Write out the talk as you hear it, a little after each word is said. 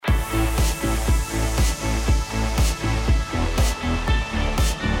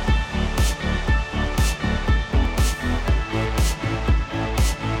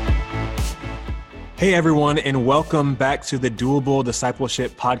Hey everyone, and welcome back to the Doable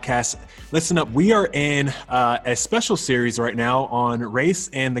Discipleship Podcast. Listen up, we are in a special series right now on race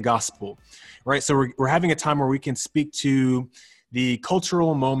and the gospel, right? So we're having a time where we can speak to the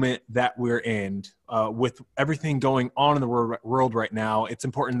cultural moment that we're in. With everything going on in the world right now, it's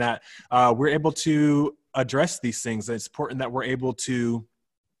important that we're able to address these things. It's important that we're able to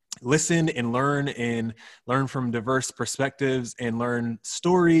listen and learn from diverse perspectives and learn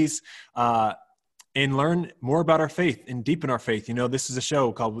stories, and learn more about our faith and deepen our faith. You know, this is a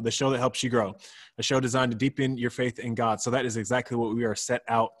show called The Show That Helps You Grow, a show designed to deepen your faith in God. So that is exactly what we are set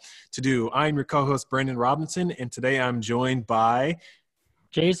out to do. I'm your co-host, Brandon Robinson, and today I'm joined by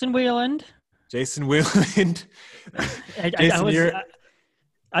Jason Wheeland. Jason Wheeland.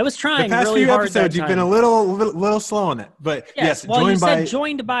 I was trying the past really few hard episodes, you've been a little slow on it, but yes, well, you said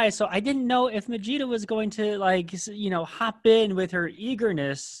joined by, so I didn't know if Majida was going to hop in with her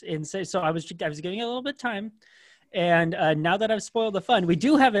eagerness and say. So I was giving it a little bit of time, and now that I've spoiled the fun, we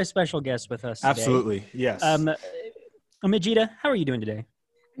do have a special guest with us today. Absolutely, yes. Majida, how are you doing today?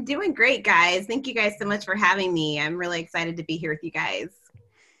 I'm doing great, guys. Thank you guys so much for having me. I'm really excited to be here with you guys.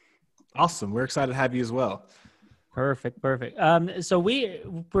 Awesome. We're excited to have you as well. Perfect. So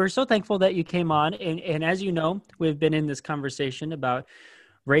we're so thankful that you came on. And as you know, we've been in this conversation about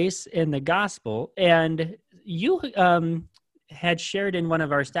race and the gospel. And you had shared in one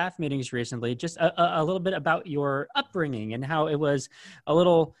of our staff meetings recently just a little bit about your upbringing and how it was a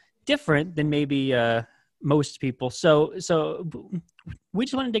little different than maybe most people. So we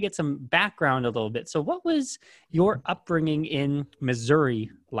just wanted to get some background a little bit. So what was your upbringing in Missouri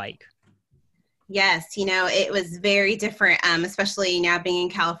like? Yes, it was very different, especially now being in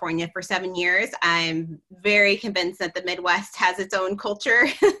California for 7 years. I'm very convinced that the Midwest has its own culture.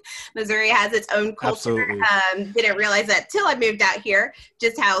 Missouri has its own culture. Didn't realize that till I moved out here,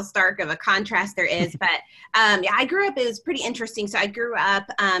 just how stark of a contrast there is. But I grew up, it was pretty interesting. So I grew up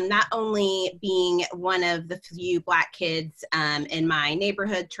not only being one of the few Black kids in my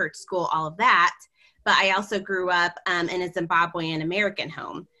neighborhood, church, school, all of that, but I also grew up in a Zimbabwean American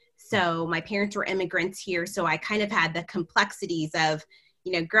home. So my parents were immigrants here. So I kind of had the complexities of,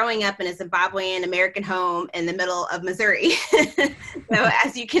 growing up in a Zimbabwean American home in the middle of Missouri. So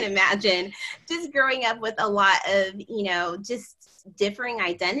as you can imagine, just growing up with a lot of, just differing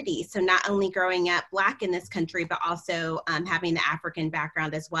identities. So not only growing up Black in this country, but also having the African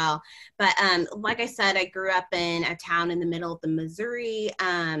background as well. But like I said, I grew up in a town in the middle of the Missouri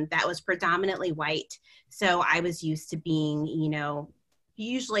that was predominantly white. So I was used to being,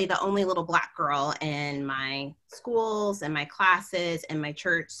 usually the only little Black girl in my schools and my classes and my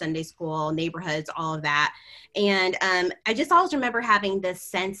church, Sunday school, neighborhoods, all of that. And I just always remember having this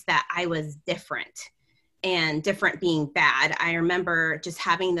sense that I was different, and different being bad. I remember just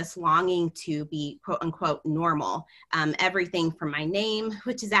having this longing to be quote unquote normal. Everything from my name,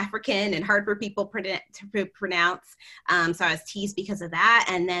 which is African and hard for people to pronounce. So I was teased because of that,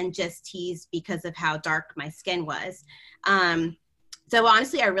 and then just teased because of how dark my skin was. So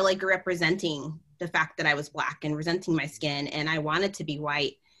honestly, I really grew up resenting the fact that I was Black and resenting my skin, and I wanted to be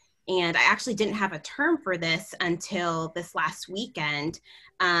white. And I actually didn't have a term for this until this last weekend.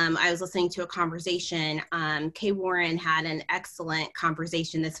 I was listening to a conversation. Kay Warren had an excellent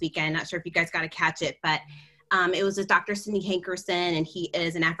conversation this weekend. Not sure if you guys got to catch it, but it was with Dr. Sidney Hankerson, and he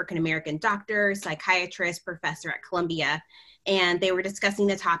is an African-American doctor, psychiatrist, professor at Columbia. And they were discussing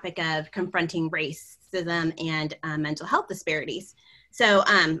the topic of confronting racism and mental health disparities. So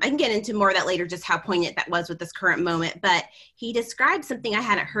I can get into more of that later, just how poignant that was with this current moment. But he described something I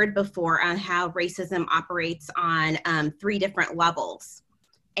hadn't heard before on how racism operates on 3 different levels.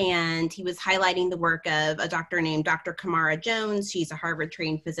 And he was highlighting the work of a doctor named Dr. Kamara Jones. She's a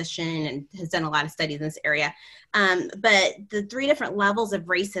Harvard-trained physician and has done a lot of studies in this area. But the 3 different levels of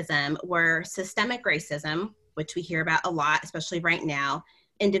racism were systemic racism, which we hear about a lot, especially right now,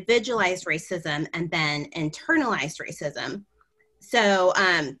 individualized racism, and then internalized racism. So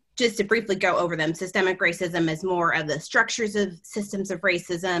just to briefly go over them, systemic racism is more of the structures of systems of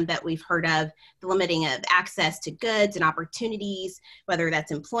racism that we've heard of, the limiting of access to goods and opportunities, whether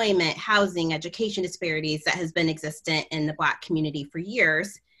that's employment, housing, education disparities that has been existent in the Black community for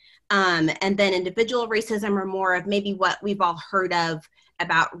years. And then individual racism are more of maybe what we've all heard of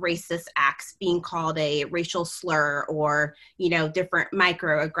about racist acts being called a racial slur, or, different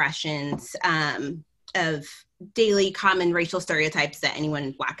microaggressions of daily common racial stereotypes that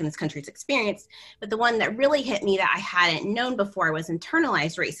anyone Black in this country has experienced. But the one that really hit me that I hadn't known before was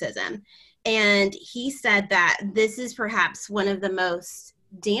internalized racism. And he said that this is perhaps one of the most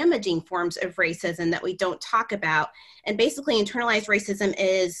damaging forms of racism that we don't talk about. And basically internalized racism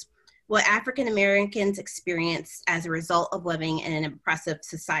is what African Americans experience as a result of living in an oppressive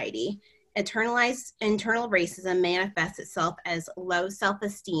society. Internal racism manifests itself as low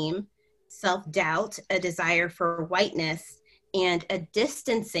self-esteem, self-doubt, a desire for whiteness, and a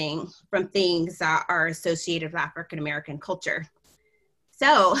distancing from things that are associated with African American culture.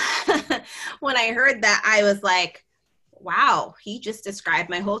 So when I heard that, I was like, wow, he just described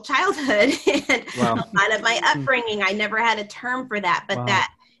my whole childhood and wow. A lot of my upbringing. I never had a term for that, but wow.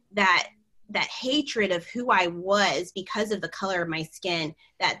 that hatred of who I was because of the color of my skin,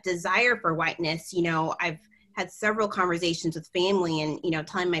 that desire for whiteness, you know, I've had several conversations with family and, you know,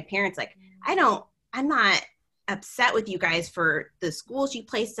 telling my parents, like, I'm not upset with you guys for the schools you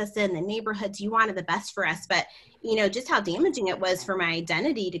placed us in, the neighborhoods, you wanted the best for us, but you know, just how damaging it was for my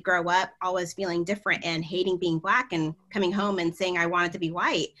identity to grow up always feeling different and hating being Black and coming home and saying I wanted to be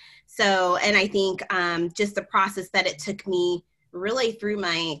white. So, and I think just the process that it took me really through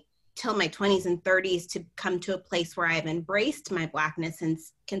till my 20s and 30s to come to a place where I've embraced my Blackness and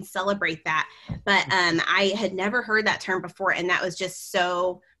can celebrate that. But I had never heard that term before. And that was just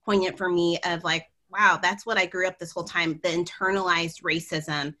so poignant for me of like, wow, that's what I grew up this whole time, the internalized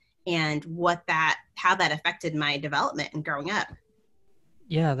racism and how that affected my development and growing up.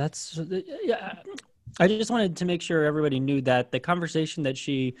 Yeah, I just wanted to make sure everybody knew that the conversation that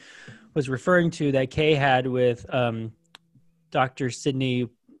she was referring to that Kay had with Dr. Sidney,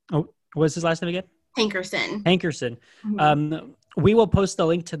 what was his last name again? Hankerson. Mm-hmm. We will post the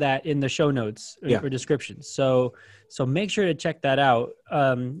link to that in the show notes or description. So make sure to check that out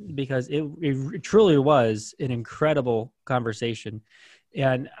because it truly was an incredible conversation.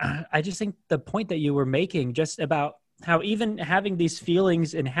 And I just think the point that you were making just about how even having these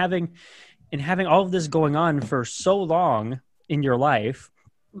feelings and having all of this going on for so long in your life,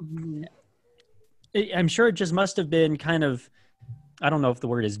 mm-hmm. I'm sure it just must have been kind of, I don't know if the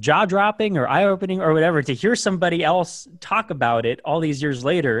word is jaw-dropping or eye-opening or whatever, to hear somebody else talk about it all these years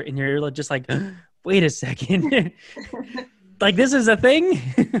later, and you're just like, wait a second. Like, this is a thing?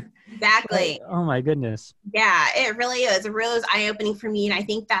 Exactly. Oh, my goodness. Yeah, it really is. It really was eye-opening for me, and I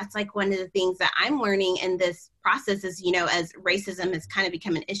think that's like one of the things that I'm learning in this process is, you know, as racism has kind of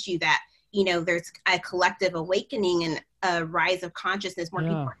become an issue that, you know, there's a collective awakening and a rise of consciousness. More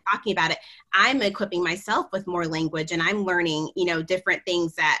people are talking about it. I'm equipping myself with more language and I'm learning, you know, different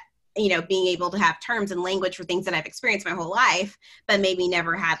things that, you know, being able to have terms and language for things that I've experienced my whole life, but maybe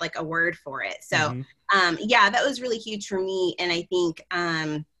never had like a word for it. So, that was really huge for me. And I think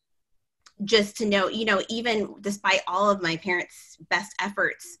just to know, you know, even despite all of my parents' best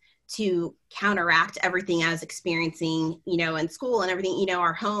efforts to counteract everything I was experiencing, you know, in school and everything, you know,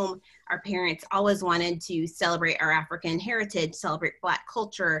 our home, our parents always wanted to celebrate our African heritage, celebrate Black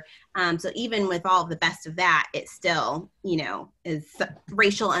culture. So even with all of the best of that, it still, you know, is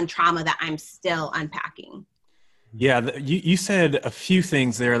racial and trauma that I'm still unpacking. Yeah, you said a few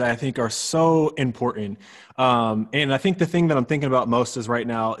things there that I think are so important. And I think the thing that I'm thinking about most is right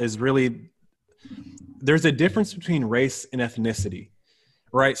now is really, there's a difference between race and ethnicity.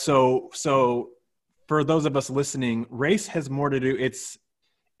 Right. So for those of us listening, race has more to do.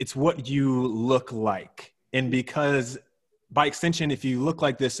 It's what you look like. And because by extension, if you look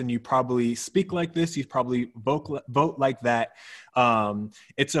like this and you probably speak like this, you probably vote like that.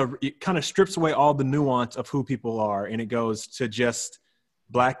 It kind of strips away all the nuance of who people are. And it goes to just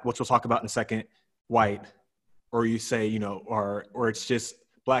Black, which we'll talk about in a second, white, or you say, you know, or it's just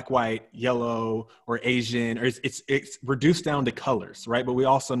Black, white, yellow, or Asian, or it's reduced down to colors, right? But we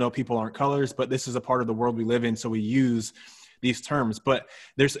also know people aren't colors, but this is a part of the world we live in, so we use these terms. But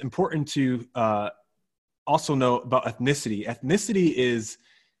there's important to also know about ethnicity. Ethnicity is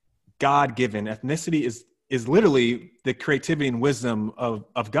God-given. Ethnicity is literally the creativity and wisdom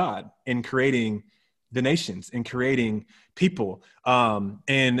of God in creating the nations, in creating people.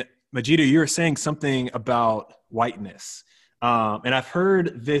 And Majida, you were saying something about whiteness. And I've heard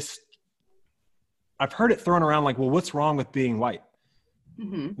it thrown around like, well, what's wrong with being white?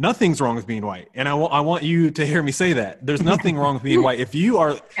 Mm-hmm. Nothing's wrong with being white. And I want you to hear me say that. There's nothing wrong with being white. If you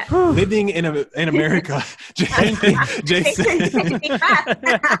are living in America, Jason,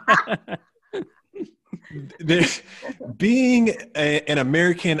 being an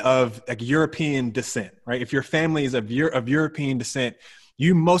American of like European descent, right? If your family is of European descent,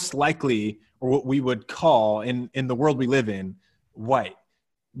 you most likely, or what we would call in the world we live in, white.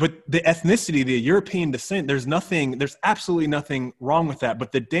 But the ethnicity, the European descent, there's absolutely nothing wrong with that.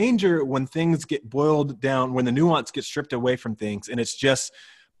 But the danger when things get boiled down, when the nuance gets stripped away from things and it's just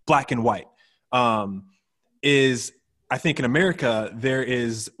Black and white, is I think in America, there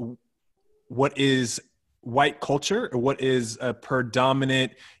is what is white culture, or what is a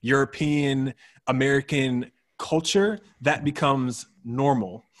predominant European American culture, that becomes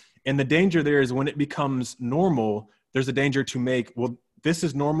normal. And the danger there is when it becomes normal, there's a danger to make, well, this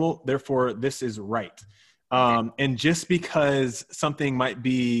is normal, therefore this is right. And just because something might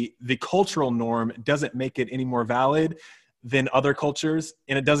be the cultural norm doesn't make it any more valid than other cultures,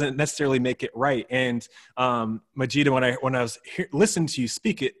 and it doesn't necessarily make it right. And Majida, when I was listening to you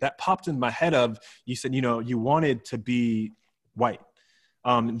speak it, that popped in my head of, you said, you know, you wanted to be white,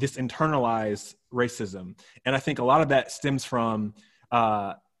 this internalized racism. And I think a lot of that stems from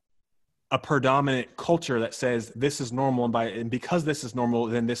a predominant culture that says this is normal, and because this is normal,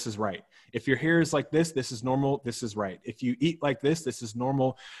 then this is right. If your hair is like this is normal, this is right. If you eat like this is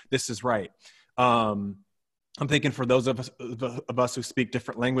normal, this is right. I'm thinking for those of us who speak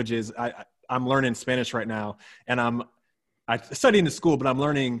different languages, I'm learning Spanish right now, and I study in the school, but I'm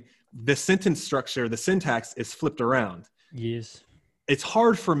learning the sentence structure, the syntax is flipped around. Yes. It's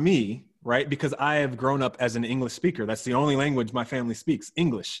hard for me, right? Because I have grown up as an English speaker. That's the only language my family speaks,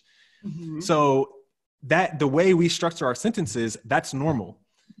 English. Mm-hmm. So that the way we structure our sentences, that's normal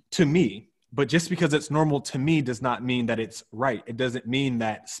to me. But just because it's normal to me does not mean that it's right. It doesn't mean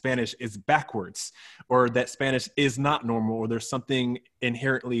that Spanish is backwards, or that Spanish is not normal, or there's something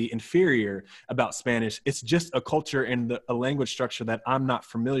inherently inferior about Spanish. It's just a culture and a language structure that I'm not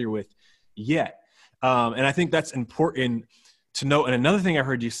familiar with yet. And I think that's important to note. And another thing I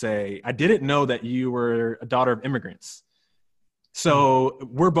heard you say, I didn't know that you were a daughter of immigrants. So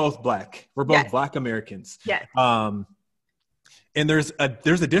we're both Black. We're both Yes. Black Americans. Yes. And there's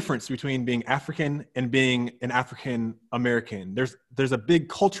a difference between being African and being an African American. There's a big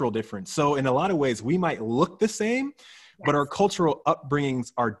cultural difference. So in a lot of ways, we might look the same, but our cultural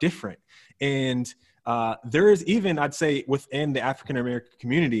upbringings are different. And there is even, I'd say, within the African American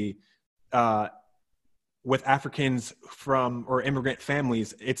community, with Africans from or immigrant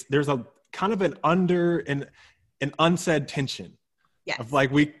families, there's a kind of an unsaid tension. Yes. Of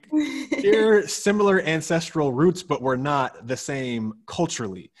like, we share similar ancestral roots, but we're not the same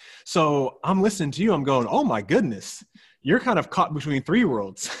culturally. So I'm listening to you, I'm going, oh my goodness, you're kind of caught between three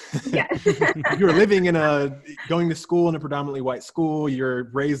worlds. Yes. You're going to school in a predominantly white school,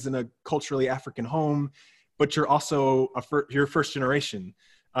 you're raised in a culturally African home, but you're also you're first generation.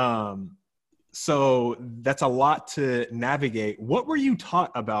 So that's a lot to navigate. What were you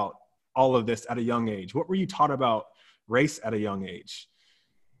taught about all of this at a young age? What were you taught about race at a young age?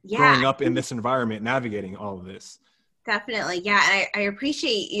 Growing up in this environment, navigating all of this. Definitely. Yeah. And I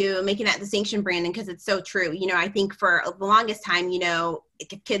appreciate you making that distinction, Brandon, because it's so true. You know, I think for the longest time, you know,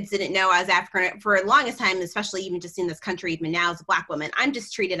 kids didn't know I was African. For the longest time, especially even just in this country, even now as a Black woman, I'm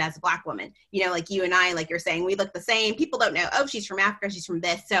just treated as a Black woman. You know, like you and I, like you're saying, we look the same. People don't know, oh, she's from Africa, she's from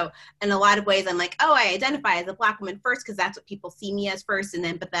this. So in a lot of ways, I'm like, oh, I identify as a Black woman first because that's what people see me as first. And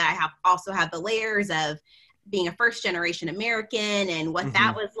then, but then I also have the layers of being a first generation American and what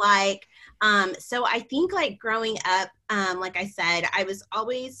that was like. So I think like growing up, like I said, I was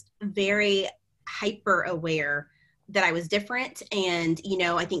always very hyper aware that I was different. And, you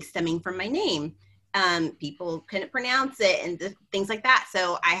know, I think stemming from my name, people couldn't pronounce it and things like that.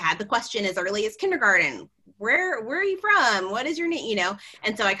 So I had the question as early as kindergarten, where are you from? What is your name? You know?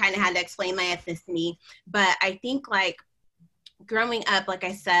 And so I kind of had to explain my ethnicity. But I think like growing up, like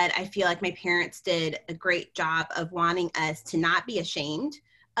I said, I feel like my parents did a great job of wanting us to not be ashamed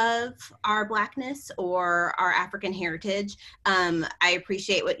of our Blackness or our African heritage. I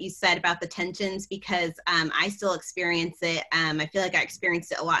appreciate what you said about the tensions because I still experience it. I feel like I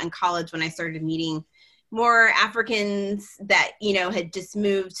experienced it a lot in college when I started meeting more Africans that, you know, had just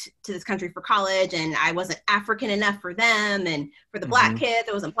moved to this country for college and I wasn't African enough for them. And for the Black kids,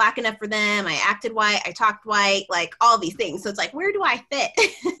 I wasn't Black enough for them. I acted white, I talked white, like all these things. So it's like, where do I fit?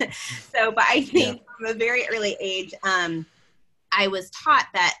 But I think from a very early age, I was taught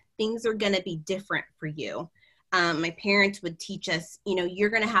that things are going to be different for you. My parents would teach us, you know, you're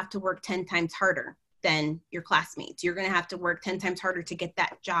going to have to work 10 times harder than your classmates. You're going to have to work 10 times harder to get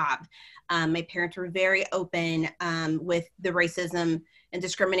that job. My parents were very open with the racism and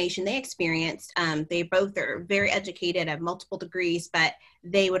discrimination they experienced. They both are very educated, have multiple degrees, but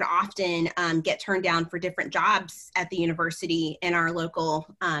they would often get turned down for different jobs at the university in our local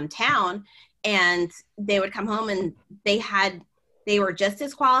town. And they would come home and they were just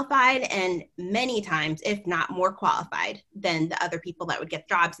as qualified and many times, if not more qualified than the other people that would get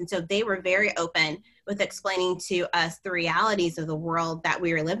jobs. And so they were very open with explaining to us the realities of the world that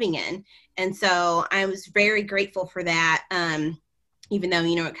we were living in. And so I was very grateful for that, even though,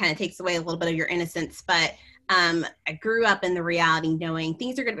 you know, it kind of takes away a little bit of your innocence. But I grew up in the reality knowing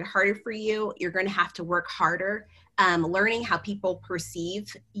things are going to be harder for you. You're going to have to work harder. Learning how people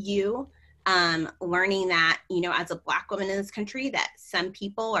perceive you, learning that, as a Black woman in this country, that some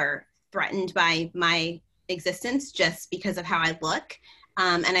people are threatened by my existence just because of how I look.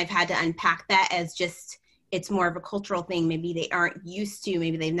 And I've had to unpack that as just, it's more of a cultural thing. Maybe they aren't used to,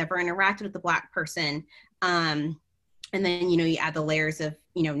 maybe they've never interacted with a Black person. And then, you add the layers of,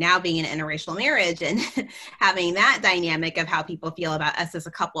 now being in an interracial marriage and having that dynamic of how people feel about us as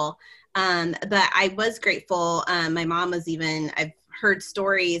a couple. But I was grateful. My mom was I've heard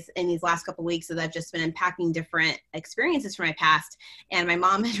stories in these last couple of weeks as I've just been unpacking different experiences from my past. And my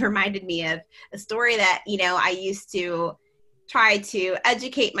mom had reminded me of a story that, I used to try to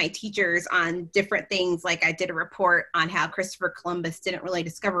educate my teachers on different things. Like I did a report on how Christopher Columbus didn't really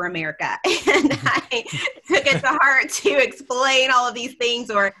discover America. And I took it to heart to explain all of these things,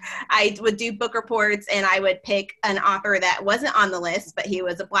 or I would do book reports and I would pick an author that wasn't on the list, but he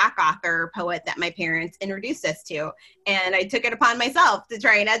was a Black author, poet that my parents introduced us to. And I took it upon myself to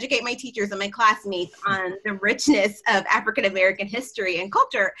try and educate my teachers and my classmates on the richness of African-American history and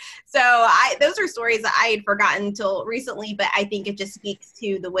culture. So those are stories that I had forgotten until recently, but I think it just speaks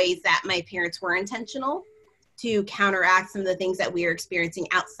to the ways that my parents were intentional to counteract some of the things that we are experiencing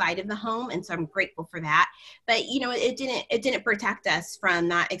outside of the home. And so I'm grateful for that. But, it didn't protect us from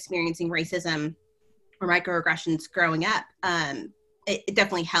not experiencing racism or microaggressions growing up. It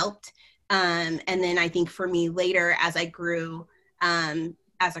definitely helped. And then I think for me later, as I grew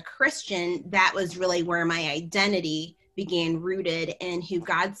as a Christian, that was really where my identity began rooted in who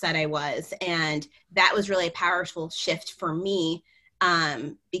God said I was. And that was really a powerful shift for me.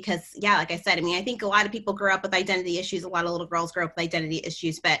 Because like I said, I think a lot of people grew up with identity issues. A lot of little girls grow up with identity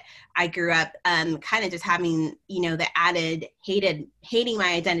issues, but I grew up kind of just having, the added hating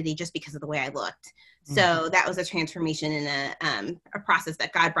my identity just because of the way I looked. Mm-hmm. So that was a transformation and a process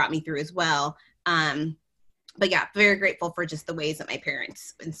that God brought me through as well. But yeah, very grateful for just the ways that my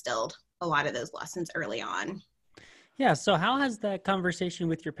parents instilled a lot of those lessons early on. Yeah. So how has that conversation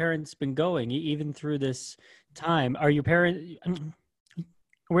with your parents been going, even through this time? Are your parents,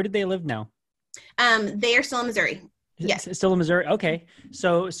 where did they live now? They are still in Missouri. Yes. Still in Missouri. Okay.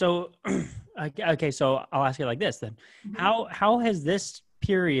 So okay. So I'll ask you like this then. Mm-hmm. How has this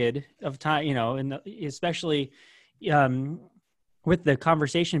period of time, especially with the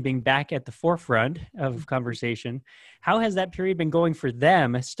conversation being back at the forefront of conversation, how has that period been going for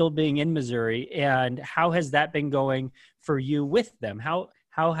them, still being in Missouri, and how has that been going for you with them? How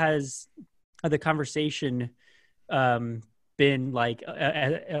has the conversation been like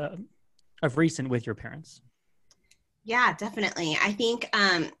of recent with your parents? Yeah, definitely. I think,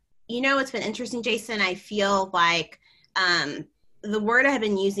 it's been interesting, Jason. I feel like the word I have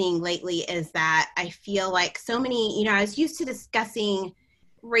been using lately is that I feel like so many, I was used to discussing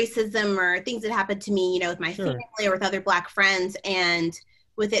racism or things that happened to me, with my family or with other Black friends. And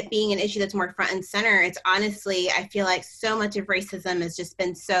with it being an issue that's more front and center, it's honestly, I feel like so much of racism has just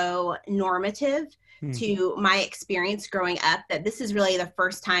been so normative to my experience growing up that this is really the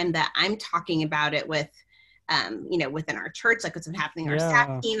first time that I'm talking about it with within our church, like what's been happening in our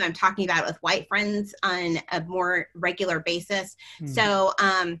staff team. I'm talking about it with white friends on a more regular basis. So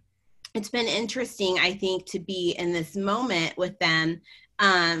it's been interesting, I think, to be in this moment with them,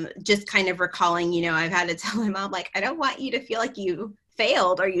 just kind of recalling, I've had to tell my mom, like, I don't want you to feel like you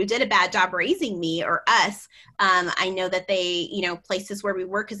failed or you did a bad job raising me or us. I know that they, placed us where we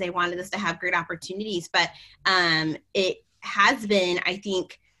were because they wanted us to have great opportunities. But it has been, I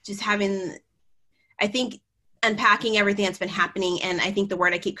think, unpacking everything that's been happening. And I think the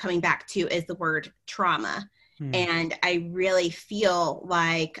word I keep coming back to is the word trauma. And I really feel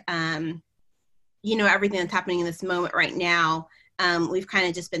like, everything that's happening in this moment right now, we've kind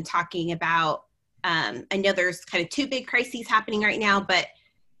of just been talking about, I know there's kind of two big crises happening right now, but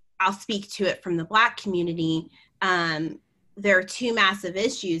I'll speak to it from the Black community. There are two massive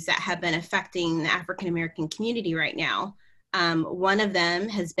issues that have been affecting the African-American community right now. One of them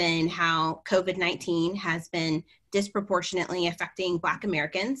has been how COVID-19 has been disproportionately affecting Black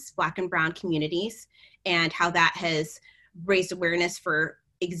Americans, Black and Brown communities, and how that has raised awareness for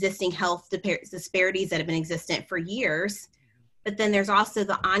existing health disparities that have been existent for years. But then there's also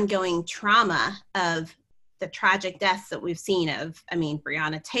the ongoing trauma of the tragic deaths that we've seen of,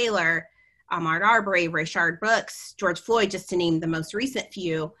 Breonna Taylor, Ahmaud Arbery, Rayshard Brooks, George Floyd, just to name the most recent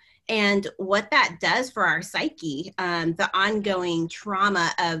few. And what that does for our psyche, the ongoing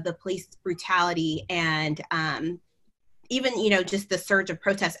trauma of the police brutality and even, just the surge of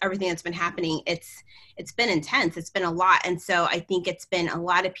protests, everything that's been happening, it's been intense. It's been a lot. And so I think it's been a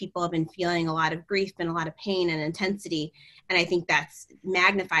lot of people have been feeling a lot of grief and a lot of pain and intensity. And I think that's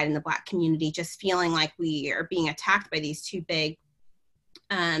magnified in the Black community, just feeling like we are being attacked by these two big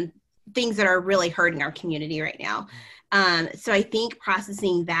things that are really hurting our community right now. So I think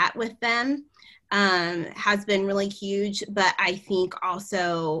processing that with them has been really huge. But I think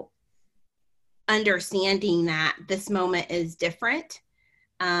also understanding that this moment is different.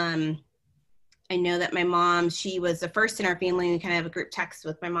 I know that my mom, she was the first in our family. We kind of have a group text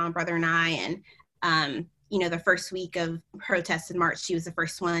with my mom, brother, and I. And, the first week of protests in March, she was the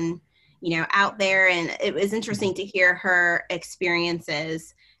first one, out there. And it was interesting to hear her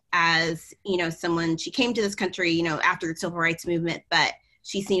experiences as, someone, she came to this country, after the civil rights movement, but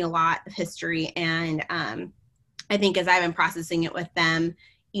she's seen a lot of history. And I think as I've been processing it with them,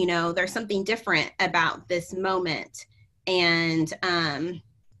 there's something different about this moment. And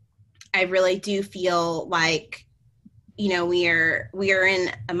I really do feel like, we are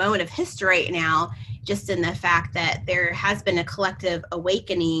in a moment of history right now, just in the fact that there has been a collective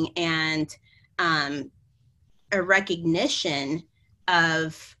awakening and a recognition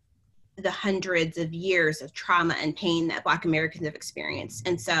of the hundreds of years of trauma and pain that Black Americans have experienced.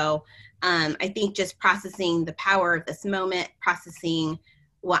 And so I think just processing the power of this moment, processing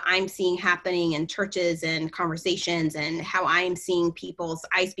what I'm seeing happening in churches and conversations, and how I'm seeing people's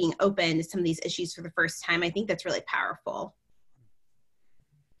eyes being opened to some of these issues for the first time, I think that's really powerful.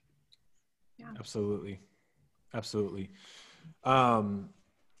 Yeah. Absolutely. Majida,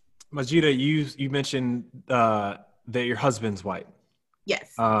 you mentioned that your husband's white.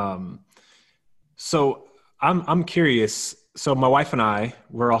 Yes. So I'm curious. So my wife and I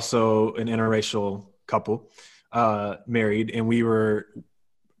were also an interracial couple, married, and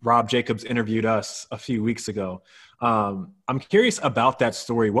Rob Jacobs interviewed us a few weeks ago. I'm curious about that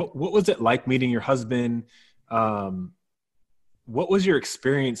story. What was it like meeting your husband? What was your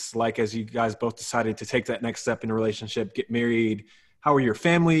experience like as you guys both decided to take that next step in a relationship, get married? How were your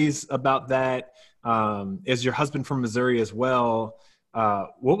families about that? Is your husband from Missouri as well?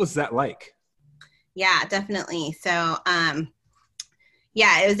 What was that like? Yeah, definitely. So,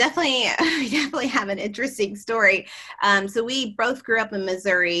 it was we definitely have an interesting story. So we both grew up in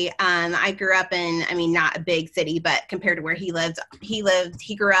Missouri. I grew up in, not a big city, but compared to where he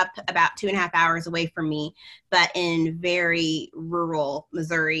grew up about 2.5 hours away from me, but in very rural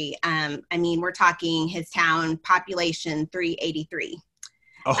Missouri. We're talking his town population 383.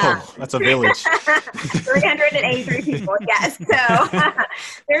 Oh, that's a village. 383 people, yes. So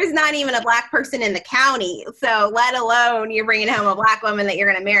there's not even a Black person in the county. So let alone you're bringing home a Black woman that you're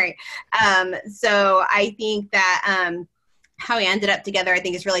going to marry. So I think that how we ended up together, I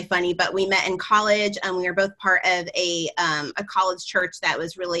think is really funny. But we met in college. We were both part of a college church that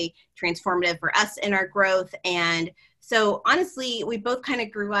was really transformative for us in our growth. And so honestly, we both kind of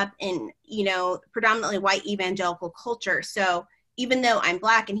grew up in, predominantly white evangelical culture. So even though I'm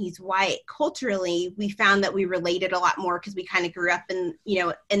Black and he's white, culturally, we found that we related a lot more because we kind of grew up in,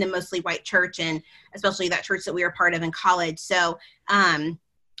 in a mostly white church, and especially that church that we were part of in college. So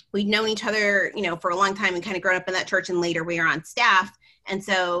we'd known each other, for a long time and kind of grown up in that church, and later we were on staff. And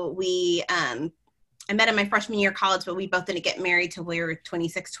so I met in my freshman year of college, but we both didn't get married till we were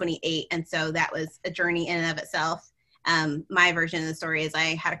 26, 28. And so that was a journey in and of itself. My version of the story is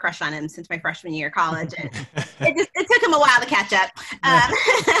I had a crush on him since my freshman year of college, and it took him a while to catch up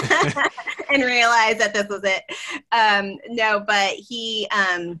and realize that this was it. But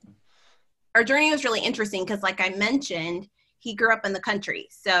our journey was really interesting because, like I mentioned, he grew up in the country.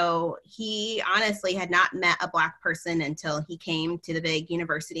 So he honestly had not met a Black person until he came to the big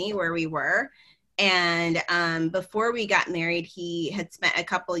university where we were. And before we got married, he had spent a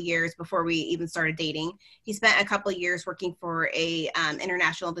couple of years, before we even started dating, he spent a couple of years working for a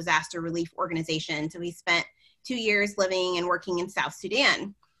international disaster relief organization. So he spent 2 years living and working in South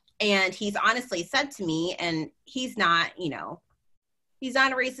Sudan. And he's honestly said to me, and he's not, he's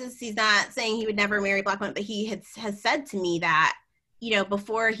not a racist. He's not saying he would never marry a Black woman, but he has said to me that,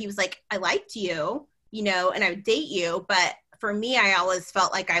 before he was like, I liked you, and I would date you, but for me, I always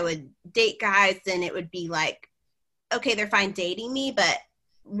felt like I would date guys and it would be like, okay, they're fine dating me, but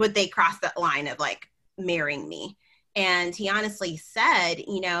would they cross that line of like marrying me? And he honestly said,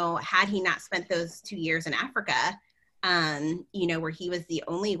 had he not spent those 2 years in Africa, where he was the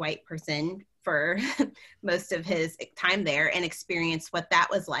only white person for most of his time there and experienced what that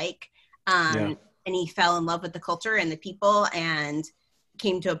was like. And he fell in love with the culture and the people and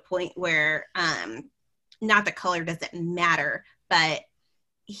came to a point where, not that color doesn't matter, but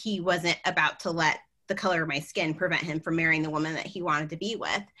he wasn't about to let the color of my skin prevent him from marrying the woman that he wanted to be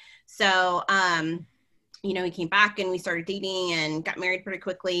with. So, he came back and we started dating and got married pretty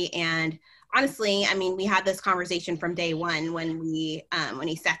quickly. And honestly, I mean, we had this conversation from day one when he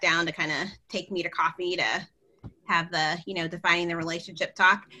sat down to kind of take me to coffee to have the, defining the relationship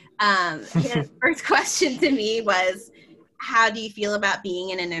talk. His first question to me was, how do you feel about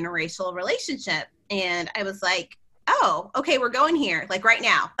being in an interracial relationship? And I was like, oh, okay, we're going here, like right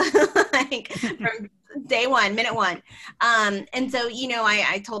now, like from day one, minute one. And so,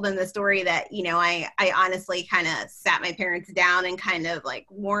 I told them the story that, I honestly kind of sat my parents down and kind of like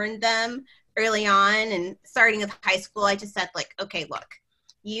warned them early on. And starting with high school, I just said like, okay, look,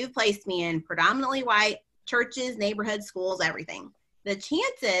 you've placed me in predominantly white churches, neighborhood schools, everything. The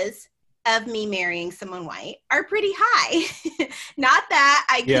chances of me marrying someone white are pretty high. Not that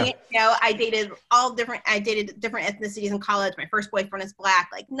I can't, I dated different ethnicities in college. My first boyfriend is Black.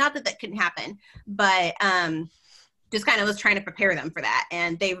 Like, not that couldn't happen, but just kind of was trying to prepare them for that.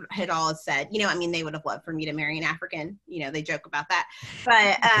 And they had all said, they would have loved for me to marry an African. They joke about that,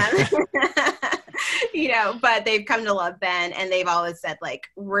 but but they've come to love Ben, and they've always said like,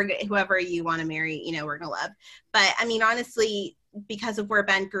 whoever you want to marry, we're gonna love. But I mean, honestly, because of where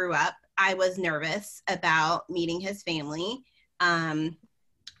Ben grew up, I was nervous about meeting his family.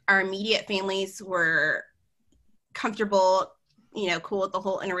 Our immediate families were comfortable, cool with the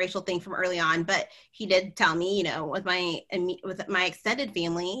whole interracial thing from early on. But he did tell me, with my extended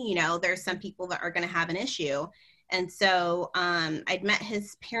family, there's some people that are going to have an issue. And so I'd met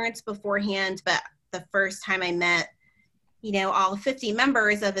his parents beforehand, but the first time I met, all 50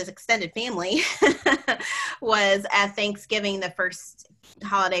 members of his extended family was at Thanksgiving, the first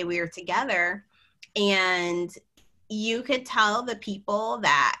holiday we were together. And you could tell the people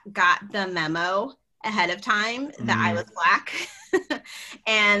that got the memo ahead of time that I was Black.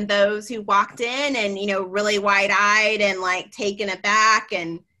 And those who walked in and, really wide-eyed and like taken aback,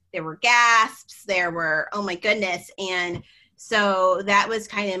 and there were gasps, there were, oh my goodness. And so that was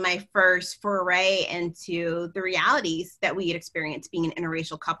kind of my first foray into the realities that we had experienced being an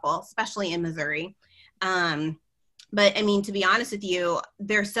interracial couple, especially in Missouri. But I mean, to be honest with you,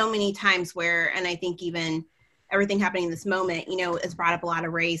 there's so many times where, and I think even everything happening in this moment, has brought up a lot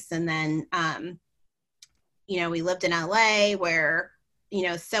of race. And then, we lived in LA where,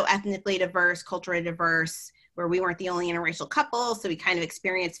 so ethnically diverse, culturally diverse, where we weren't the only interracial couple. So we kind of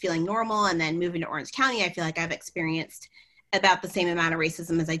experienced feeling normal. And then moving to Orange County, I feel like I've experienced about the same amount of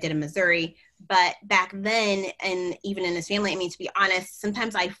racism as I did in Missouri. But back then, and even in his family, I mean, to be honest,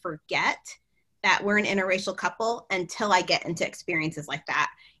 sometimes I forget that we're an interracial couple until I get into experiences like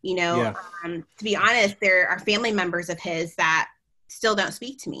that. To be honest, there are family members of his that still don't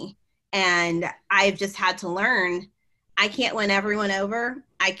speak to me. And I've just had to learn, I can't win everyone over.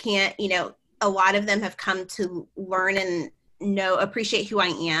 I can't, a lot of them have come to learn and appreciate who I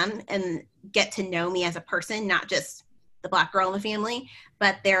am and get to know me as a person, not just the Black girl in the family.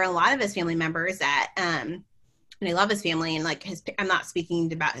 But there are a lot of his family members that, and I love his family, and like I'm not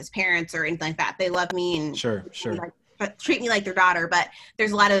speaking about his parents or anything like that. They love me and sure. Treat me like their daughter. But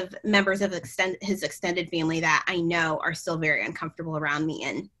there's a lot of members of his extended family that I know are still very uncomfortable around me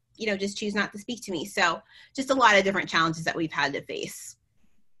and, just choose not to speak to me. So just a lot of different challenges that we've had to face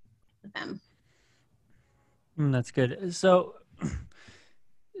with them. That's good. So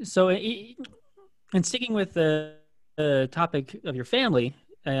in sticking with the topic of your family,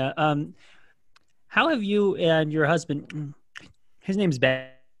 how have you and your husband, his name's Ben?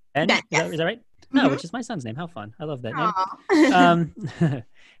 Ben, yes. Is that right? Mm-hmm. No, which is my son's name. How fun. I love that name.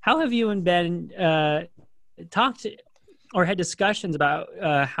 How have you and Ben talked or had discussions about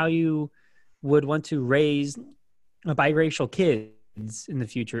how you would want to raise biracial kids in the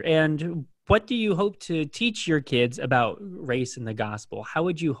future? And what do you hope to teach your kids about race and the gospel? How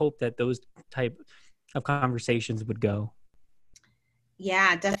would you hope that those type of conversations would go?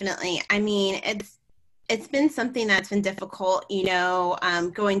 Yeah, definitely. I mean, it's been something that's been difficult,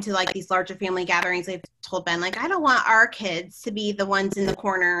 going to like these larger family gatherings. I've told Ben, like, I don't want our kids to be the ones in the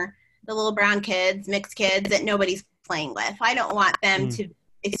corner, the little brown kids, mixed kids that nobody's playing with. I don't want them to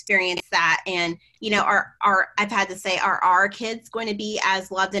experience that. And, I've had to say, are our kids going to be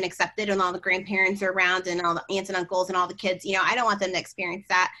as loved and accepted when all the grandparents are around and all the aunts and uncles and all the kids? I don't want them to experience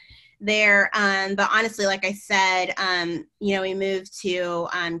that there. But honestly, like I said, we moved to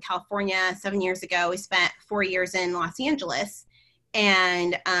California 7 years ago. We spent 4 years in Los Angeles,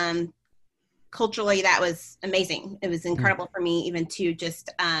 and culturally that was amazing. It was incredible for me, even to just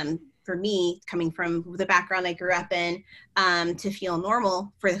for me coming from the background I grew up in, to feel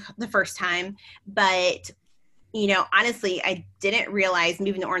normal for the first time. But honestly, I didn't realize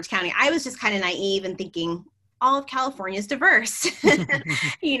moving to Orange County, I was just kind of naive and thinking all of California is diverse, and,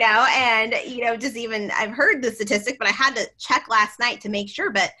 just even I've heard the statistic, but I had to check last night to make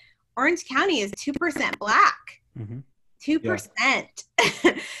sure. But Orange County is 2% Black, 2%.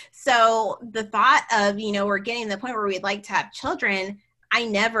 Yeah. So the thought of, we're getting to the point where we'd like to have children. I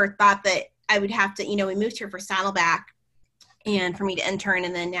never thought that I would have to, we moved here for Saddleback and for me to intern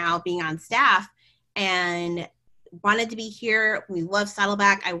and then now being on staff and wanted to be here. We love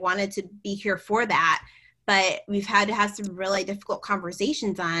Saddleback. I wanted to be here for that. But we've had to have some really difficult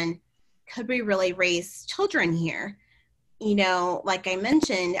conversations on, could we really raise children here? Like I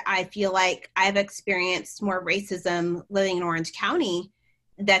mentioned, I feel like I've experienced more racism living in Orange County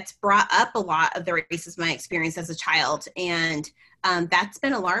that's brought up a lot of the racism I experienced as a child. And that's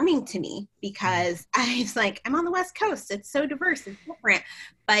been alarming to me because I was like, I'm on the West Coast. It's so diverse. It's different.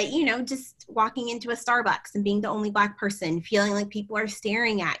 But, just walking into a Starbucks and being the only Black person, feeling like people are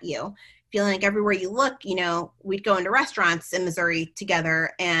staring at you, feeling like everywhere you look, we'd go into restaurants in Missouri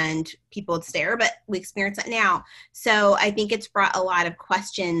together and people would stare, but we experience it now. So I think it's brought a lot of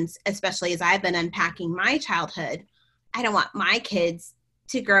questions, especially as I've been unpacking my childhood. I don't want my kids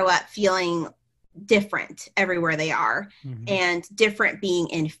to grow up feeling different everywhere they are, and different being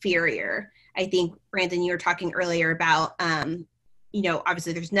inferior. I think, Brandon, you were talking earlier about,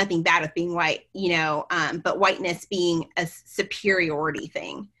 obviously there's nothing bad with being white, but whiteness being a superiority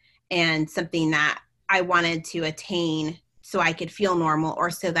thing and something that I wanted to attain so I could feel normal, or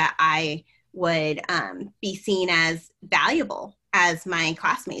so that I would be seen as valuable as my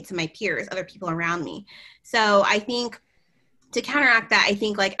classmates and my peers, other people around me. So I think to counteract that, I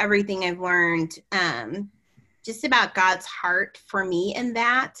think like everything I've learned just about God's heart for me in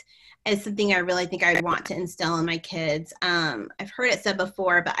that is something I really think I want to instill in my kids. I've heard it said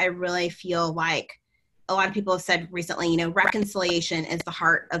before, but I really feel like a lot of people have said recently, reconciliation is the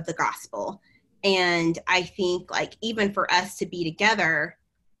heart of the gospel. And I think like even for us to be together,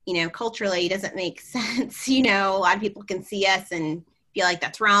 culturally it doesn't make sense. A lot of people can see us and feel like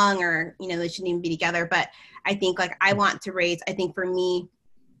that's wrong, or, they shouldn't even be together. But I think like I want to raise, I think for me,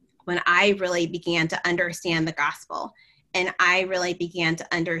 when I really began to understand the gospel and I really began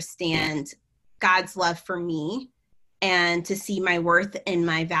to understand God's love for me, and to see my worth and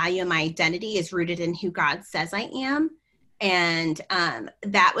my value and my identity is rooted in who God says I am. And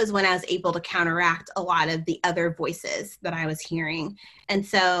that was when I was able to counteract a lot of the other voices that I was hearing. And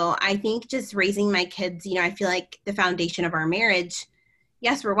so I think just raising my kids, I feel like the foundation of our marriage,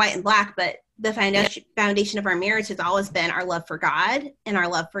 yes, we're white and Black, but the foundation of our marriage has always been our love for God and our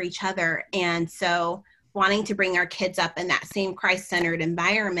love for each other. And so wanting to bring our kids up in that same Christ-centered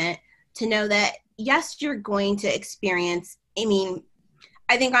environment to know that, yes, you're going to experience,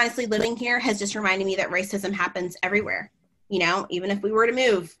 I think honestly living here has just reminded me that racism happens everywhere. Even if we were to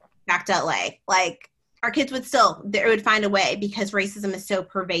move back to LA, like our kids would find a way because racism is so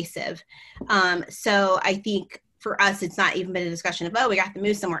pervasive. So I think for us, it's not even been a discussion of, we got to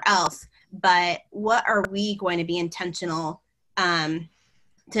move somewhere else, but what are we going to be intentional to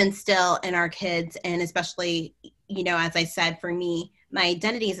instill in our kids? And especially, as I said, for me, my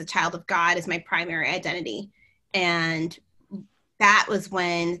identity as a child of God is my primary identity. And that was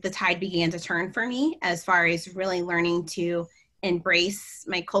when the tide began to turn for me as far as really learning to embrace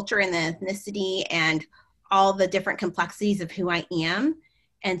my culture and the ethnicity and all the different complexities of who I am.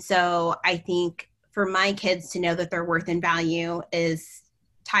 And so I think for my kids to know that their worth and value is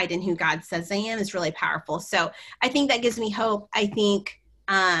tied in who God says I am is really powerful. So I think that gives me hope. I think,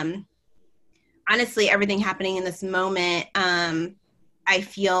 honestly, everything happening in this moment, I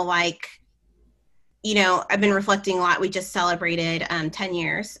feel like, I've been reflecting a lot. We just celebrated 10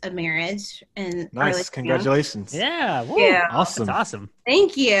 years of marriage. And nice. Congratulations. Yeah. Woo. Yeah. Awesome. That's awesome.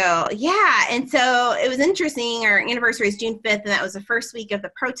 Thank you. Yeah. And so it was interesting. Our anniversary is June 5th, and that was the first week of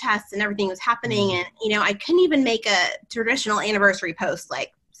the protests and everything was happening. And, I couldn't even make a traditional anniversary post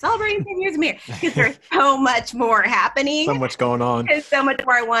like celebrating 10 years of marriage because there's so much more happening. So much going on. There's so much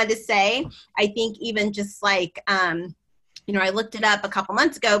more I wanted to say. I think even just like, I looked it up a couple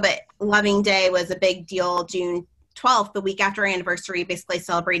months ago, but Loving Day was a big deal. June 12th, the week after our anniversary, basically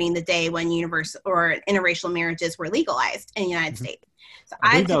celebrating the day when interracial marriages were legalized in the United States. So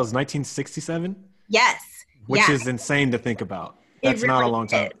I believe that was 1967. Yes. Which is insane to think about. That's really not a long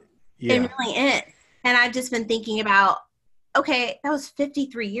time. Yeah. It really is. And I've just been thinking about, okay, that was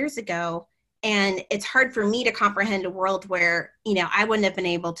 53 years ago. And it's hard for me to comprehend a world where, I wouldn't have been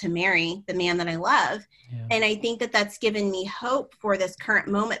able to marry the man that I love. Yeah. And I think that that's given me hope for this current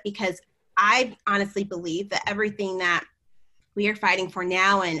moment because I honestly believe that everything that we are fighting for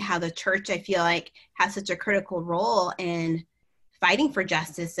now, and how the church, I feel like, has such a critical role in fighting for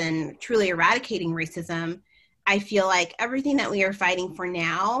justice and truly eradicating racism. I feel like everything that we are fighting for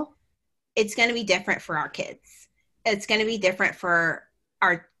now, it's going to be different for our kids. It's going to be different for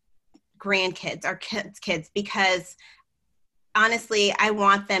our grandkids, our kids, because honestly, I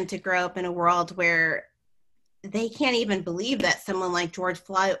want them to grow up in a world where they can't even believe that someone like George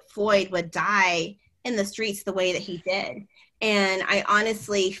Floyd would die in the streets the way that he did. And I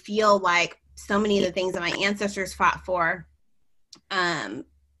honestly feel like so many of the things that my ancestors fought for,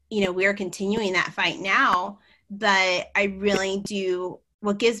 we're continuing that fight now. But I really do,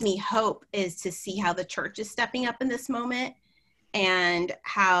 what gives me hope is to see how the church is stepping up in this moment, and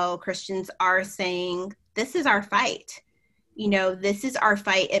how Christians are saying, this is our fight. This is our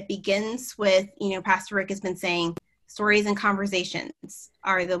fight. It begins with, Pastor Rick has been saying, stories and conversations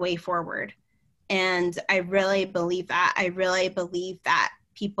are the way forward. And I really believe that. I really believe that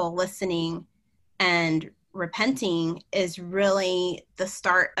people listening and repenting is really the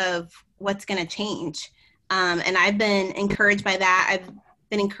start of what's going to change. And I've been encouraged by that. I've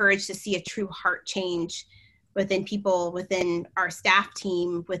been encouraged to see a true heart change within people, within our staff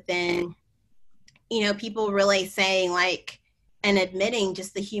team, within, people really saying, like, and admitting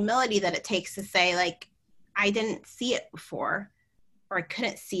just the humility that it takes to say, like, I didn't see it before, or I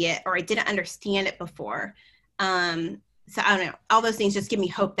couldn't see it, or I didn't understand it before. So I don't know, all those things just give me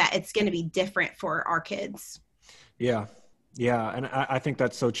hope that it's going to be different for our kids. Yeah. And I think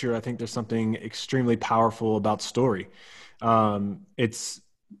that's so true. I think there's something extremely powerful about story. It's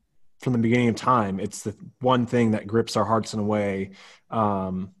from the beginning of time, it's the one thing that grips our hearts in a way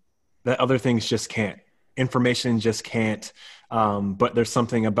that other things just can't. Information just can't. But there's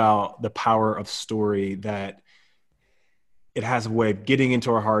something about the power of story that it has a way of getting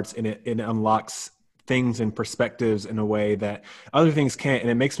into our hearts, and it unlocks things and perspectives in a way that other things can't. And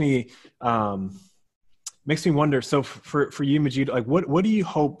it makes me wonder. So for you, Majid, like what do you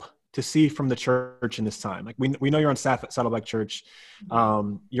hope to see from the church in this time? Like we know you're on staff at Saddleback Church.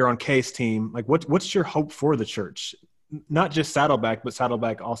 You're on Kay's team. Like what's your hope for the church? Not just Saddleback, but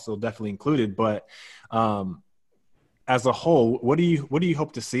Saddleback also definitely included. But as a whole, what do you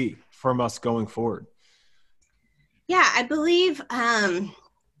hope to see from us going forward? Yeah, I believe,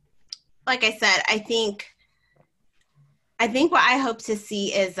 like I said, I think what I hope to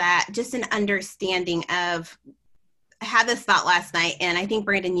see is that just an understanding of, I had this thought last night, and I think,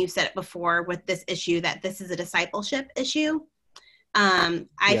 Brandon, you said it before with this issue, that this is a discipleship issue.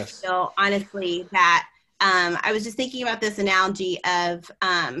 Yes. Feel honestly that I was just thinking about this analogy of,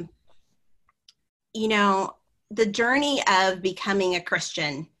 the journey of becoming a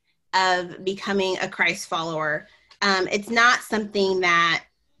Christian, of becoming a Christ follower. It's not something that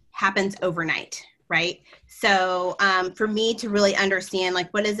happens overnight, right? So for me to really understand, like,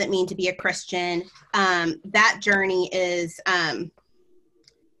 what does it mean to be a Christian? That journey is,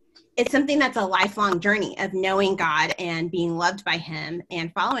 it's something that's a lifelong journey of knowing God and being loved by him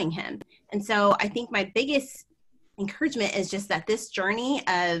and following him. And so I think my biggest encouragement is just that this journey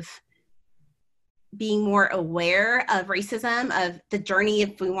of being more aware of racism, of the journey,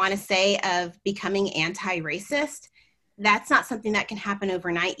 if we want to say, of becoming anti-racist, that's not something that can happen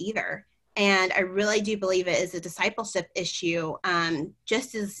overnight either. And I really do believe it is a discipleship issue.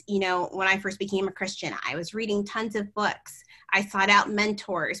 Just as, when I first became a Christian, I was reading tons of books. I sought out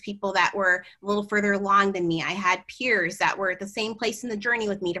mentors, people that were a little further along than me. I had peers that were at the same place in the journey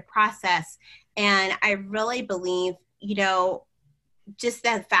with me to process. And I really believe, just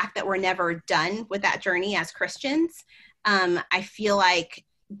the fact that we're never done with that journey as Christians. I feel like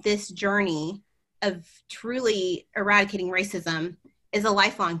this journey of truly eradicating racism is a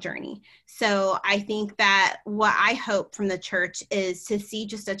lifelong journey. So I think that what I hope from the church is to see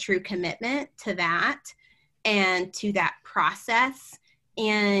just a true commitment to that and to that process.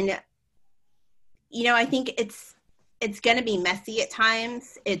 And, I think it's going to be messy at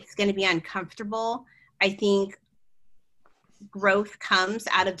times. It's going to be uncomfortable. I think growth comes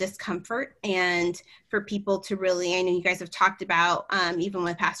out of discomfort, and for people to really, I know you guys have talked about, even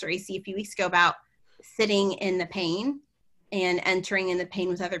with Pastor AC a few weeks ago, about sitting in the pain and entering in the pain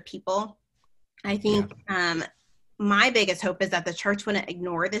with other people. I think my biggest hope is that the church wouldn't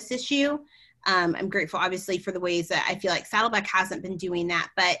ignore this issue. I'm grateful, obviously, for the ways that I feel like Saddleback hasn't been doing that.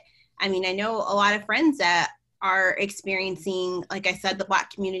 But I know a lot of friends that are experiencing, like I said, the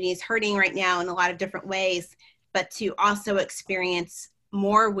Black community is hurting right now in a lot of different ways, but to also experience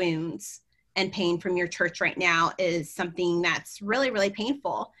more wounds and pain from your church right now is something that's really, really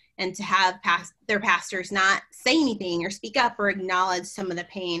painful. And to have their pastors not say anything or speak up or acknowledge some of the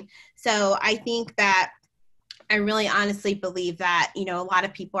pain. So I think that I really honestly believe that, a lot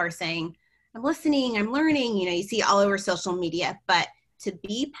of people are saying, I'm listening, I'm learning, you see all over social media, but to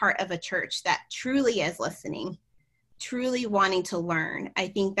be part of a church that truly is listening, truly wanting to learn, I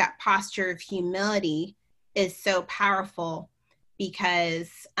think that posture of humility is so powerful,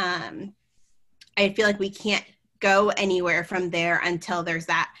 because I feel like we can't go anywhere from there until there's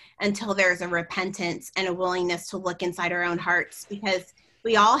a repentance and a willingness to look inside our own hearts, because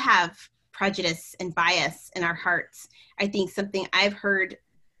we all have prejudice and bias in our hearts. I think something I've heard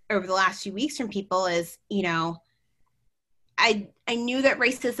over the last few weeks from people is, I knew that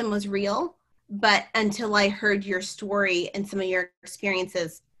racism was real, but until I heard your story and some of your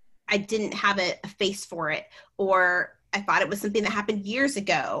experiences, I didn't have a face for it, or I thought it was something that happened years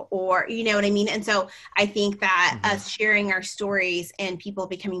ago, or, you know what I mean? And so I think that us sharing our stories and people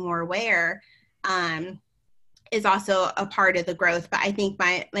becoming more aware is also a part of the growth. But I think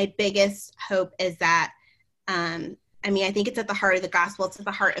my biggest hope is that, I think it's at the heart of the gospel. It's at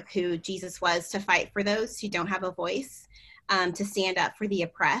the heart of who Jesus was, to fight for those who don't have a voice, to stand up for the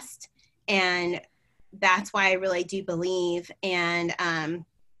oppressed. And that's why I really do believe. And,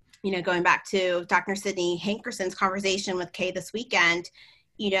 going back to Dr. Sidney Hankerson's conversation with Kay this weekend,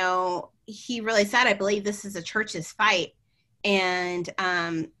 he really said, I believe this is a church's fight. And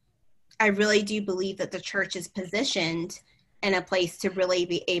I really do believe that the church is positioned in a place to really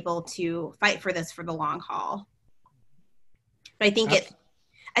be able to fight for this for the long haul. But I think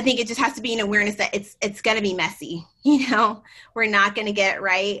it just has to be an awareness that it's going to be messy. We're not going to get it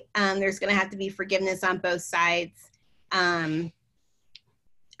right. There's going to have to be forgiveness on both sides. I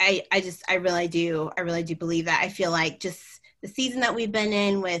really do believe that. I feel like just the season that we've been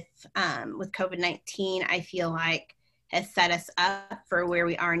in with COVID-19, I feel like has set us up for where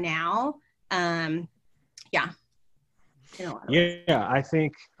we are now. Yeah. I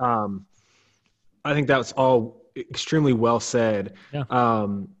think that's all extremely well said. Yeah.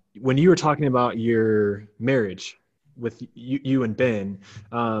 When you were talking about your marriage with you and Ben,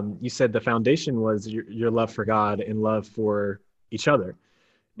 you said the foundation was your love for God and love for each other.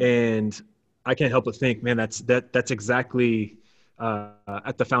 And I can't help but think, man, that's exactly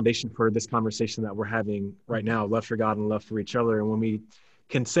at the foundation for this conversation that we're having right now, love for God and love for each other. And when we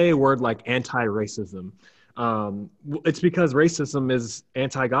can say a word like anti-racism, it's because racism is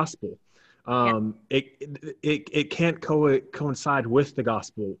anti-gospel. It can't coincide with the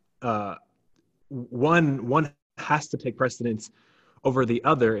gospel. One has to take precedence over the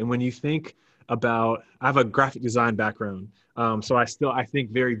other. And when you think about, I have a graphic design background, so I think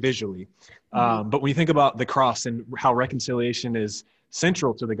very visually. But when you think about the cross and how reconciliation is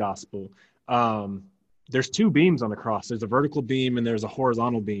central to the gospel, there's two beams on the cross. There's a vertical beam and there's a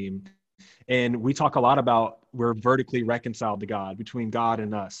horizontal beam. And we talk a lot about we're vertically reconciled to God, between God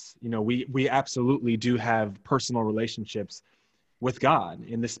and us. We absolutely do have personal relationships with God,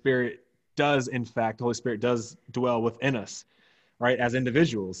 and the Holy Spirit does dwell within us, right, as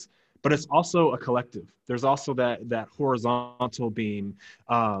individuals. But it's also a collective. There's also that horizontal beam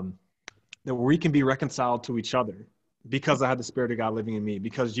that we can be reconciled to each other, because I have the Spirit of God living in me,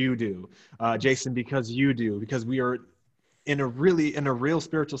 because you do, Jason, because you do, because we are in a real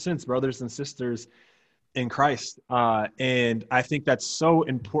spiritual sense, brothers and sisters in Christ. And I think that's so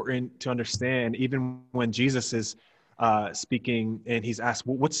important to understand, even when Jesus is speaking and he's asked,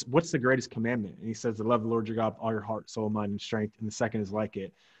 well, what's the greatest commandment? And he says to love the Lord your God with all your heart, soul, mind, and strength. And the second is like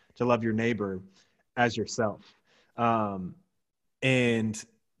it, to love your neighbor as yourself. And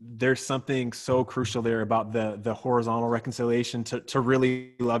there's something so crucial there about the horizontal reconciliation, to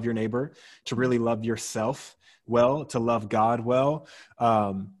really love your neighbor, to really love yourself well, to love God well.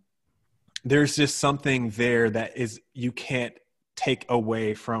 There's just something there that you can't take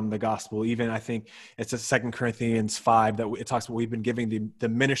away from the gospel. Even I think it's a 2 Corinthians 5 that it talks about, we've been giving the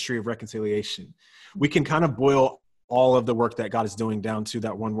ministry of reconciliation. We can kind of boil all of the work that God is doing down to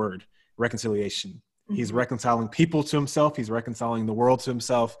that one word, reconciliation. He's reconciling people to himself. He's reconciling the world to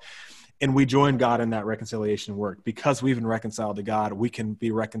himself. And we join God in that reconciliation work. Because we've been reconciled to God, we can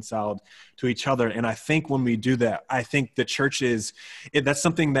be reconciled to each other. And I think when we do that, I think the church that's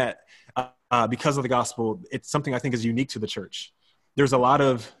something that, because of the gospel, it's something I think is unique to the church. There's a lot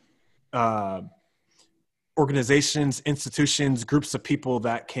of organizations, institutions, groups of people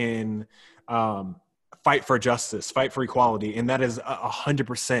that can fight for justice, fight for equality. And that is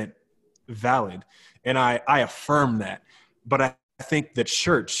 100% valid. And I affirm that. But I think the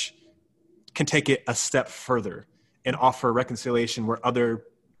church can take it a step further and offer reconciliation where other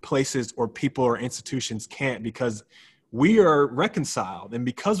places or people or institutions can't, because we are reconciled. And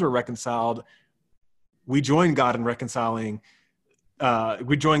because we're reconciled, we join God in reconciling.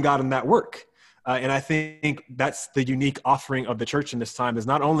 We join God in that work. And I think that's the unique offering of the church in this time, is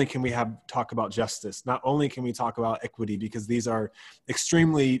not only can we talk about justice, not only can we talk about equity, because these are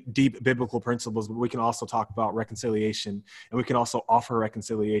extremely deep biblical principles, but we can also talk about reconciliation, and we can also offer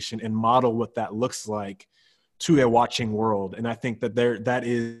reconciliation and model what that looks like to a watching world. And I think that that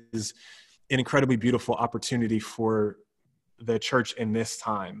is an incredibly beautiful opportunity for the church in this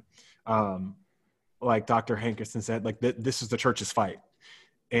time. Like Dr. Hankerson said, like this is the church's fight.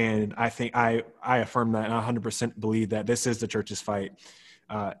 And I think I affirm that, and I 100% believe that this is the church's fight.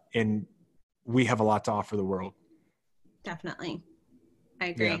 And we have a lot to offer the world. Definitely. I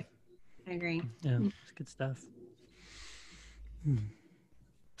agree. Yeah. I agree. Yeah, it's good stuff.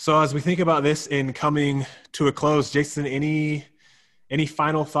 So as we think about this in coming to a close, Jason, any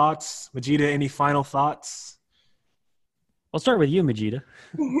final thoughts? Majida, any final thoughts? I'll start with you, Majida.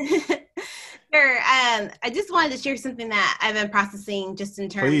 Sure. I just wanted to share something that I've been processing just in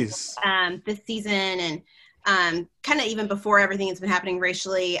terms of this season, and kind of even before everything that's been happening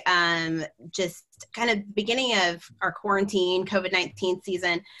racially, just kind of beginning of our quarantine, COVID-19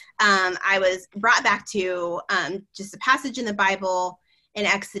 season. I was brought back to just a passage in the Bible in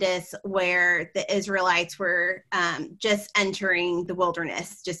Exodus where the Israelites were just entering the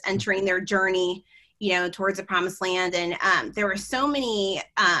wilderness, just entering their journey, towards the promised land. And there were so many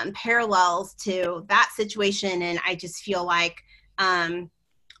parallels to that situation. And I just feel like,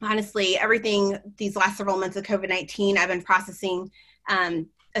 honestly, everything these last several months of COVID-19, I've been processing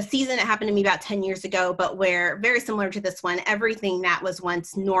a season that happened to me about 10 years ago, but where very similar to this one, everything that was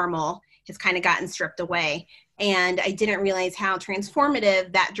once normal has kind of gotten stripped away. And I didn't realize how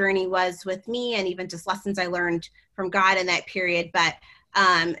transformative that journey was with me, and even just lessons I learned from God in that period. But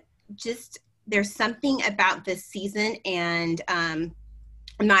just there's something about this season, and I'm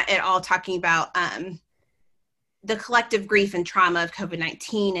not at all talking about the collective grief and trauma of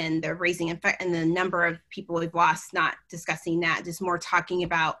COVID-19 and the raising effect and the number of people we've lost, not discussing that, just more talking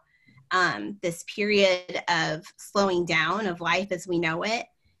about this period of slowing down of life as we know it,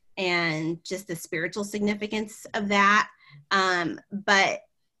 and just the spiritual significance of that. But,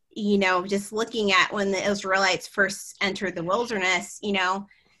 just looking at when the Israelites first entered the wilderness,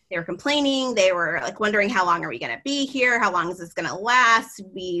 they were complaining. They were like wondering, how long are we going to be here? How long is this going to last?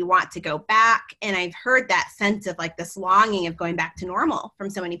 We want to go back. And I've heard that sense of like this longing of going back to normal from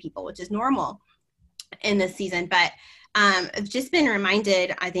so many people, which is normal in this season. But I've just been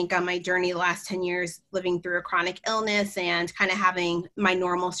reminded, I think, on my journey the last 10 years, living through a chronic illness and kind of having my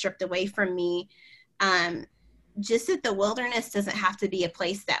normal stripped away from me, just that the wilderness doesn't have to be a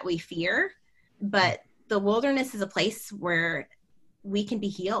place that we fear, but the wilderness is a place where we can be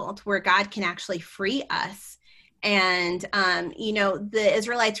healed, where God can actually free us. And, the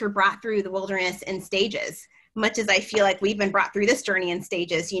Israelites were brought through the wilderness in stages, much as I feel like we've been brought through this journey in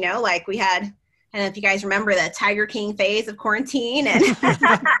stages. Like we had, I don't know if you guys remember the Tiger King phase of quarantine, and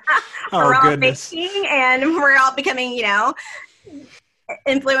we're all baking, and we're all becoming,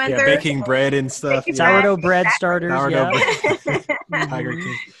 influencers. Yeah, baking bread and stuff. Sourdough bread starters. Sourdough bread. Tiger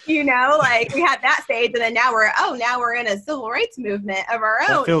King. Like we had that stage, and then now we're in a civil rights movement of our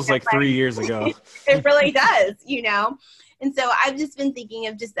own. That feels like 3 years ago. It really does, And so I've just been thinking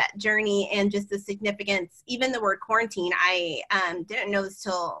of just that journey and just the significance. Even the word quarantine, I didn't know this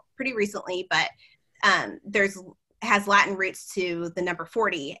till pretty recently, but has Latin roots to the number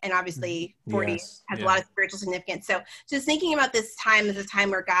 40, and obviously 40 has a lot of spiritual significance. So just thinking about this time as a time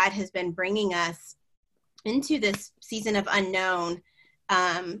where God has been bringing us into this season of unknown,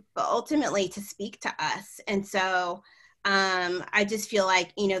 but ultimately to speak to us. And so I just feel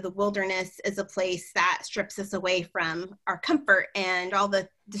like, the wilderness is a place that strips us away from our comfort and all the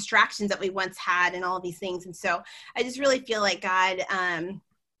distractions that we once had and all of these things. And so I just really feel like God, I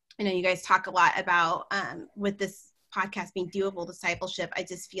know you guys talk a lot about with this podcast being doable discipleship. I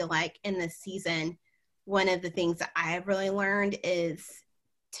just feel like in this season, one of the things that I have really learned is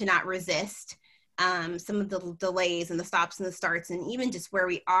to not resist some of the delays and the stops and the starts, and even just where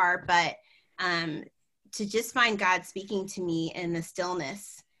we are, but to just find God speaking to me in the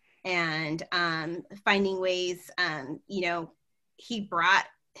stillness, and finding ways, he brought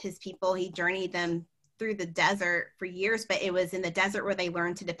his people, he journeyed them through the desert for years, but it was in the desert where they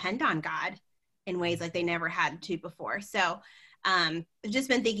learned to depend on God in ways like they never had to before. So I've just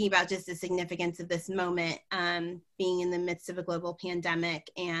been thinking about just the significance of this moment, being in the midst of a global pandemic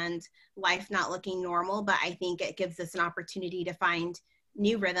and life not looking normal, but I think it gives us an opportunity to find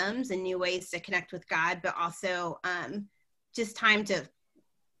new rhythms and new ways to connect with God, but also just time to,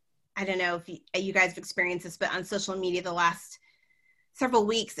 I don't know if you guys have experienced this, but on social media the last several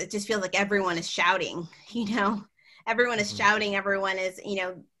weeks, it just feels like everyone is shouting, everyone is shouting, everyone is,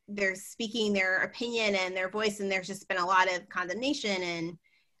 they're speaking their opinion and their voice, and there's just been a lot of condemnation and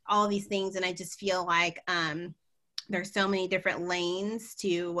all of these things. And I just feel like there's so many different lanes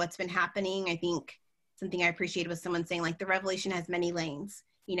to what's been happening. I think something I appreciated was someone saying, like, the revolution has many lanes.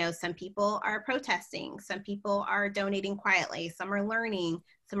 You know, some people are protesting, some people are donating quietly, some are learning,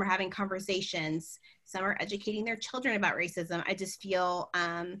 some are having conversations, some are educating their children about racism. I just feel,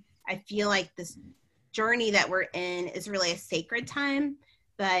 I feel like this journey that we're in is really a sacred time,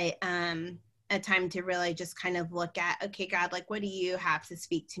 but a time to really just kind of look at, okay, God, like, what do you have to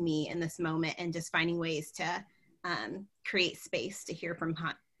speak to me in this moment? And just finding ways to create space to hear from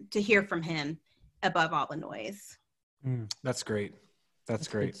him above all the noise. That's great. That's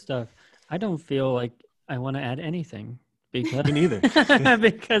great good stuff. I don't feel like I want to add anything because me neither.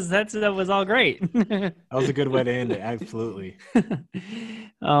 because that was all great. That was a good way to end it. Absolutely.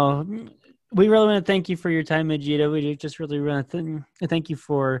 Oh, we really want to thank you for your time, Majida. We just really want to thank you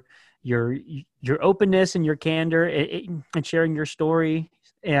for your openness and your candor and sharing your story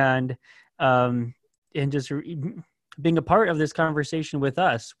and just being a part of this conversation with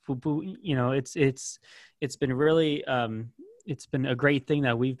us. You know, it's been really it's been a great thing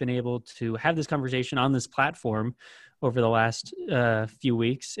that we've been able to have this conversation on this platform over the last few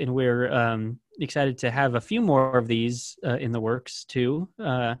weeks, and we're excited to have a few more of these in the works too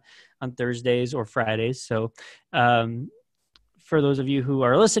on Thursdays or Fridays. So for those of you who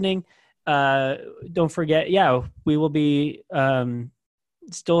are listening, don't forget, we will be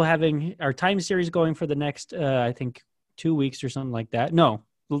still having our time series going for the next I think 2 weeks or something like that. No,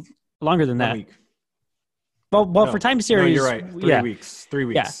 longer than that. 1 week. Well, no, for time series, no, you're right. 3 weeks. 3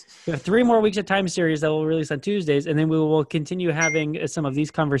 weeks. Yeah, we have 3 more weeks of time series that will release on Tuesdays, and then we will continue having some of these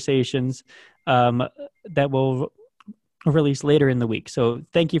conversations that will release later in the week. So,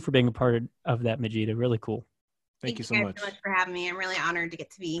 thank you for being a part of that, Majida. Really cool. Thank you so much for having me. I'm really honored to get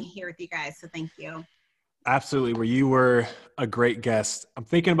to be here with you guys. So, thank you. Absolutely. Well, you were a great guest. I'm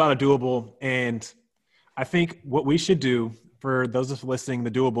thinking about a doable, and I think what we should do. For those of us listening,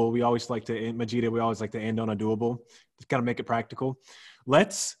 the doable, we always like to end on a doable. Just got to make it practical.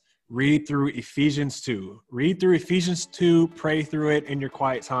 Let's read through Ephesians 2. Read through Ephesians 2, pray through it in your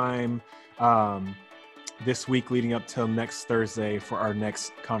quiet time this week leading up till next Thursday for our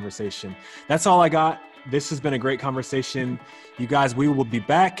next conversation. That's all I got. This has been a great conversation. You guys, we will be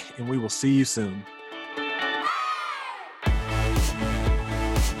back, and we will see you soon.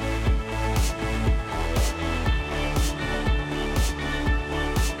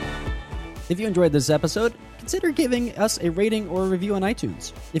 If you enjoyed this episode, consider giving us a rating or a review on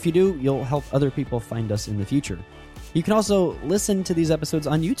iTunes. If you do, you'll help other people find us in the future. You can also listen to these episodes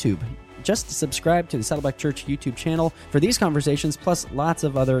on YouTube. Just subscribe to the Saddleback Church YouTube channel for these conversations, plus lots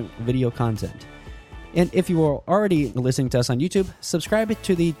of other video content. And if you are already listening to us on YouTube, subscribe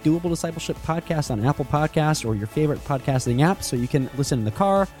to the Doable Discipleship Podcast on Apple Podcasts or your favorite podcasting app so you can listen in the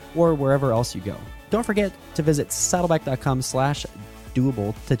car or wherever else you go. Don't forget to visit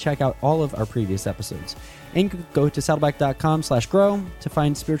saddleback.com/doable to check out all of our previous episodes. And you can go to saddleback.com/grow to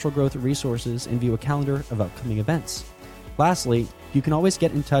find spiritual growth resources and view a calendar of upcoming events. Lastly, you can always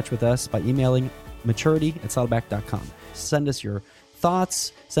get in touch with us by emailing maturity@saddleback.com. Send us your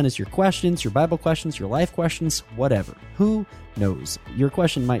thoughts, send us your questions, your Bible questions, your life questions, whatever. Who knows? Your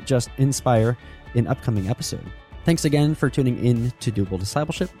question might just inspire an upcoming episode. Thanks again for tuning in to Doable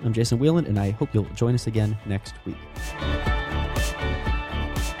Discipleship. I'm Jason Whelan, and I hope you'll join us again next week.